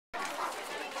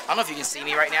don't know if you can see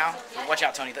me right now. Watch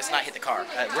out, Tony. Let's not hit the car.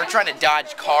 We're trying to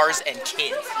dodge cars and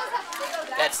kids.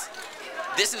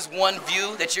 This is one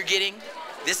view that you're getting.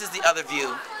 This is the other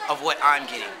view of what I'm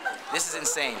getting. This is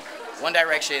insane. One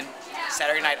Direction,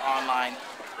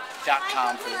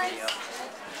 SaturdayNightOnline.com for the video.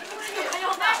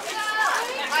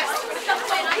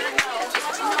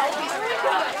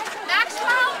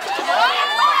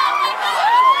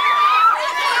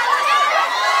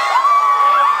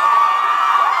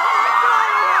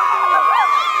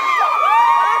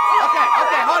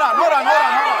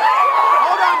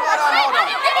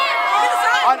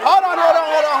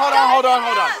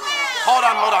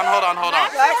 Hold on.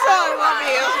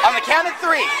 On the count of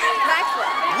 3,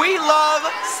 we love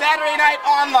Saturday Night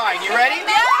Online. You ready? 1,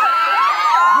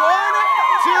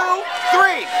 2,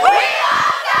 3. We love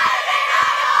Saturday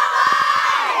Night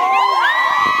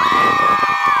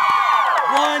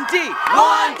Online! 1D.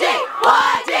 1D.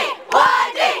 1D.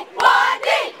 1D. 1D.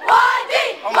 1D. 1D.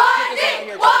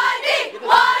 1D. 1D.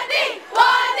 1D.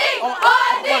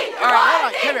 1D. All right, hold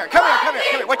on. Come here.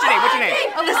 What's your name?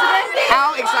 Elizabeth.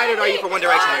 How excited are you for One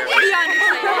Direction here?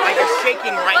 Like you're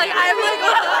shaking right now. I'm like,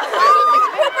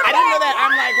 I didn't know that.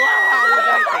 I'm like, wow, we're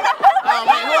shaking.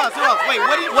 Wait, who else? Wait,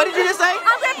 what did you just say?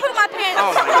 I'm gonna poop my pants.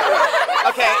 Oh my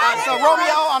God. Okay, so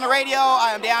Romeo on the radio.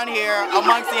 I am down here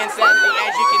amongst the insanity,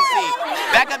 as you can see.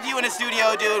 Back up to you in the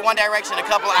studio, dude. One Direction a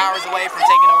couple hours away from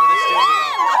taking over the studio.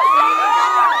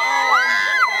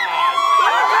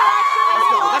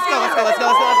 Let's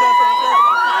go.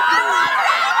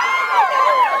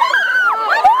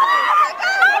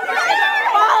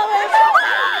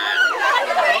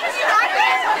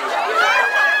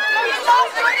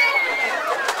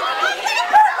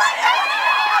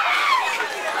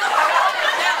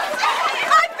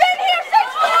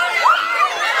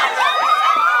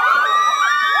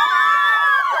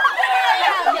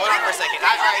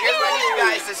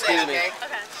 Okay?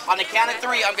 On the count of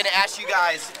 3, I'm going to ask you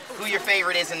guys who your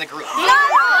favorite is in the group. On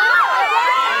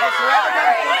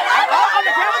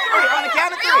the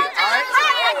count of 3. All right?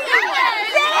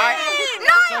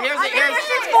 So here's okay.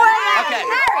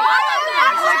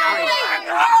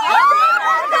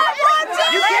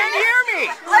 You can't hear me.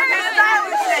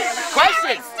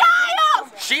 Question.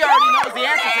 She already knows the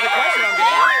answer to the question I'm going to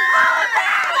ask.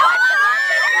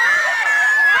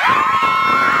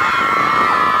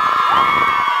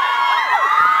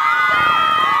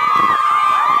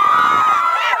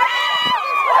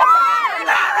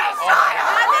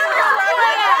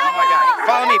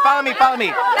 Follow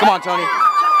me. Come on, Tony.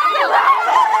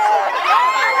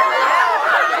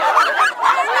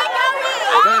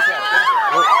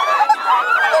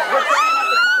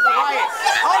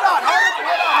 Hold on.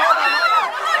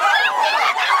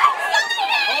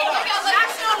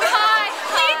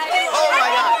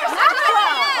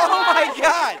 Oh my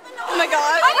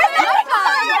God.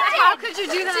 How could you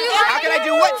do that? How can I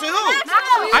do what to who?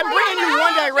 I'm bringing you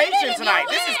One Direction tonight.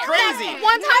 This is crazy.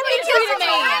 One time you tweeted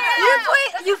me.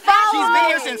 You follow. She's been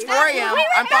here since 4 a.m.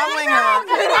 I'm following her.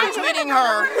 I'm tweeting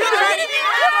her.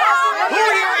 Who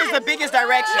here is the biggest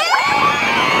Direction?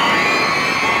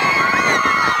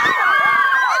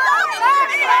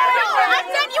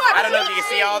 I don't know if you can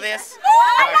see all this,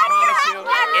 but I promise you,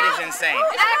 it is insane.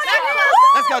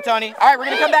 Let's go, Tony. All right, we're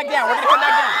going to come back down.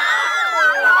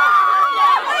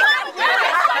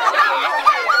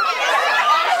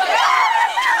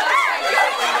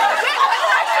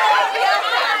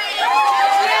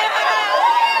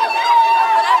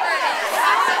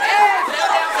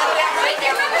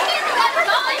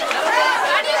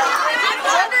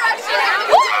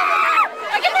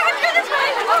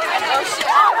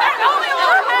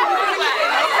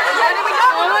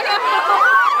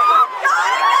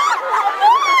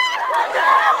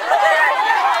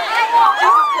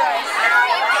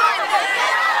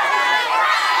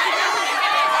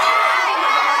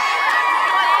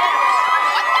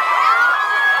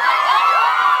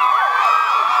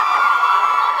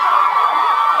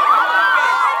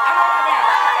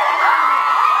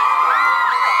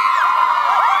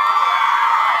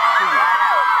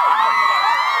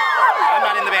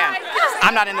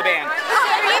 I'm not in the band.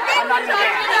 I'm not in the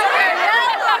band.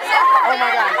 Oh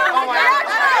my God. Oh my God.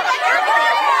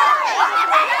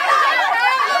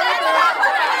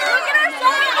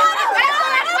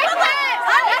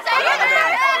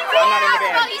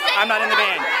 I'm not in the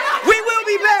band. We will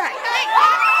be back.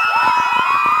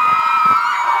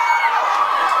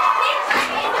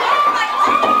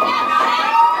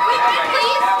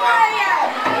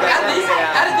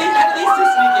 How did these two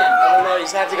sneak in? I don't know. You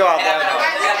just have to go out there.